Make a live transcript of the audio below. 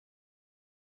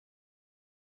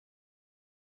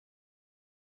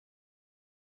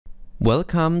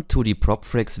Welcome to the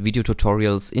ProppFrexx video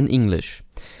tutorials in English.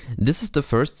 This is the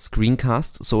first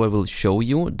screencast, so I will show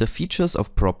you the features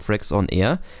of ProppFrexx On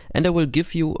Air and I will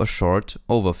give you a short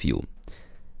overview.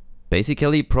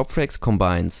 Basically, ProppFrexx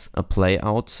combines a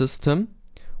playout system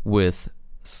with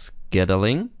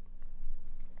scheduling,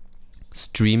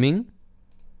 streaming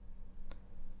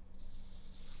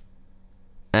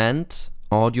and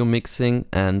audio mixing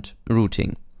and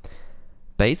routing.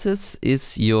 Basis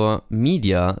is your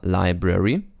media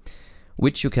library,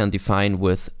 which you can define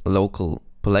with local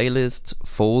playlists,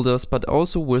 folders, but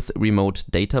also with remote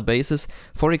databases.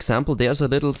 For example, there's a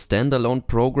little standalone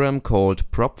program called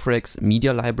ProppFrexx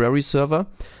Media Library Server,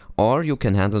 or you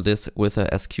can handle this with a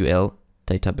SQL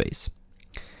database.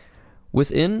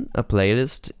 Within a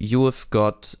playlist, you have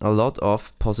got a lot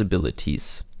of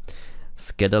possibilities.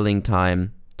 Scheduling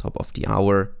time, top of the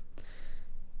hour,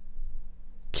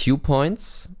 cue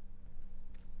points,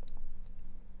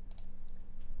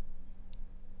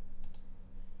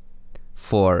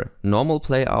 for normal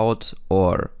playout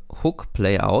or hook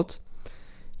playout,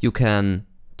 you can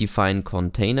define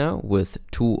container with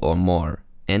 2 or more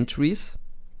entries,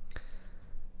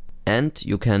 and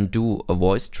you can do a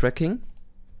voice tracking,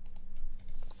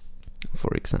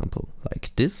 for example,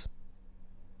 like this.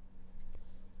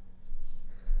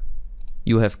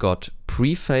 You have got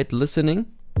pre-fade listening,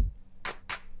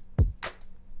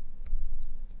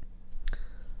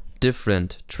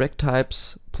 different track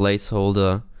types,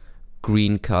 placeholder,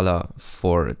 green color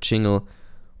for a jingle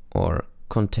or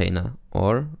container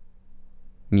or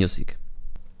music.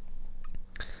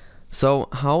 So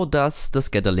how does the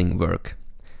scheduling work?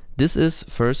 This is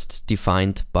first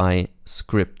defined by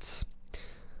scripts.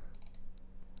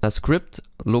 A script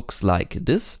looks like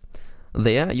this.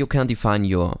 There you can define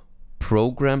your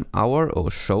program hour or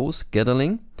show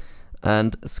scheduling,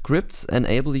 and scripts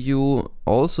enable you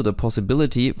also the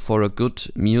possibility for a good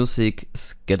music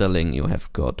scheduling. You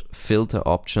have got filter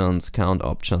options, count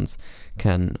options,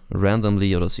 can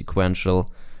randomly or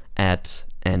sequential add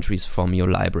entries from your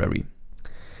library.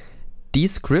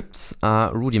 These scripts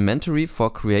are rudimentary for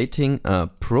creating a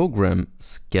program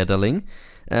scheduling.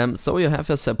 So you have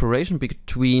a separation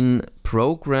between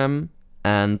program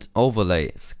and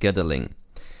overlay scheduling.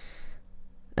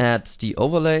 At the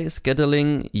overlay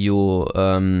scheduling, you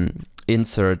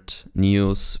insert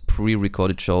news,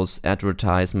 pre-recorded shows,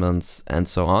 advertisements, and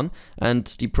so on. And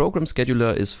the program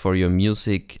scheduler is for your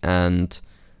music and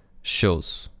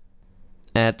shows.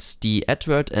 At the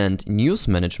advert and news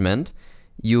management,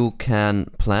 you can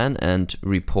plan and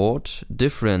report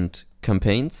different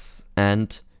campaigns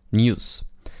and news.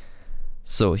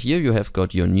 So here you have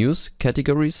got your news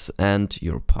categories and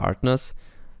your partners,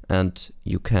 and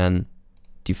you can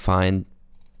define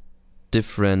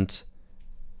different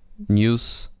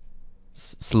news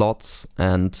slots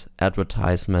and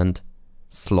advertisement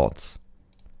slots.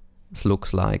 This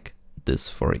looks like this,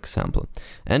 for example.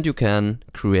 And you can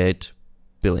create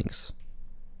billings.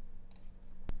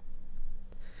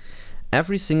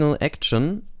 Every single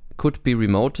action could be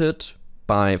remoted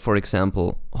by, for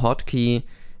example, hotkey,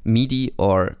 MIDI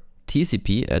or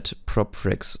TCP at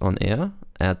ProppFrexx On Air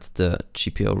at the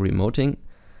GPO remoting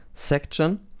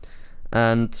section.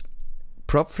 And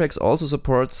ProppFrexx also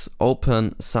supports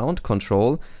open sound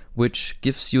control, which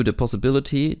gives you the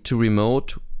possibility to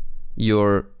remote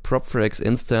your ProppFrexx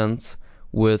instance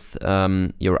with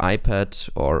your iPad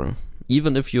or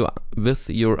even if you with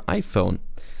your iPhone.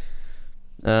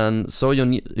 And so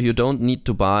you don't need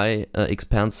to buy an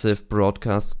expensive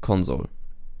broadcast console.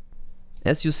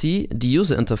 As you see, the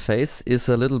user interface is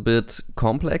a little bit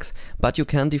complex, but you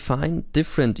can define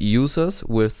different users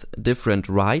with different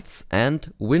rights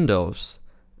and windows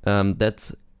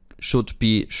that should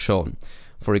be shown.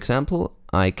 For example,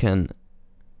 I can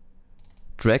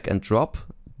drag and drop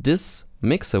this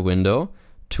mixer window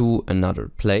to another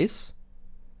place.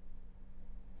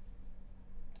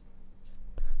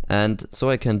 And so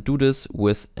I can do this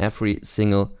with every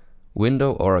single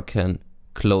window, or I can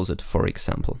close it, for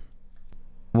example.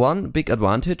 One big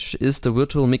advantage is the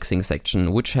virtual mixing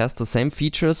section, which has the same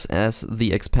features as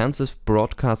the expensive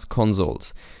broadcast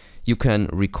consoles. You can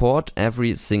record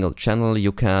every single channel,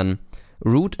 you can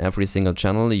route every single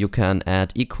channel, you can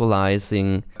add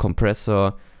equalizing,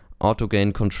 compressor, auto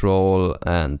gain control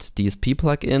and DSP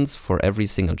plugins for every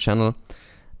single channel,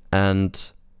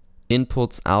 and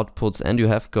inputs, outputs, and you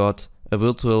have got a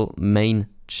virtual main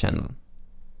channel.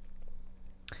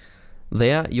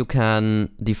 There you can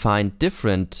define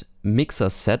different mixer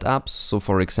setups, so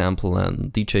for example a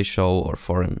DJ show or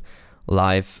for a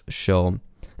live show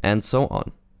and so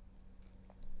on.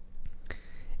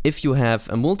 If you have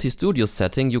a multi-studio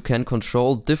setting, you can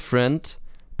control different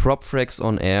ProppFrexx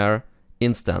On Air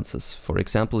instances. For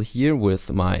example, here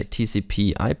with my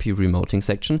TCP IP remoting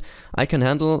section, I can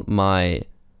handle my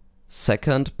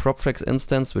second ProppFrexx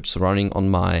instance, which is running on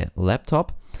my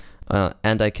laptop,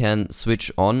 and I can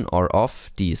switch on or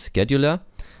off the scheduler.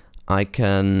 I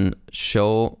can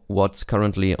show what's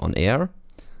currently on air,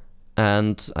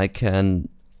 and I can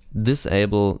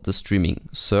disable the streaming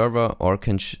server, or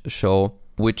can show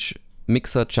which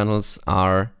mixer channels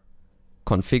are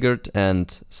configured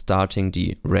and starting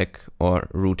the rec or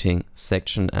routing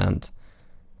section, and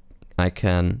I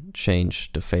can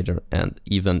change the fader and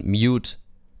even mute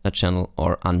a channel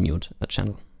or unmute a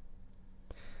channel.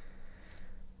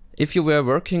 If you were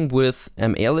working with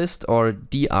MAirList or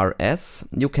DRS,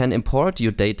 you can import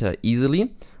your data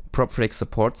easily. ProppFrexx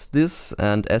supports this,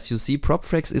 and as you see,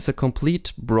 ProppFrexx is a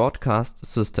complete broadcast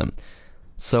system.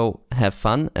 So have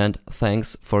fun and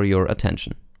thanks for your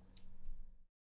attention.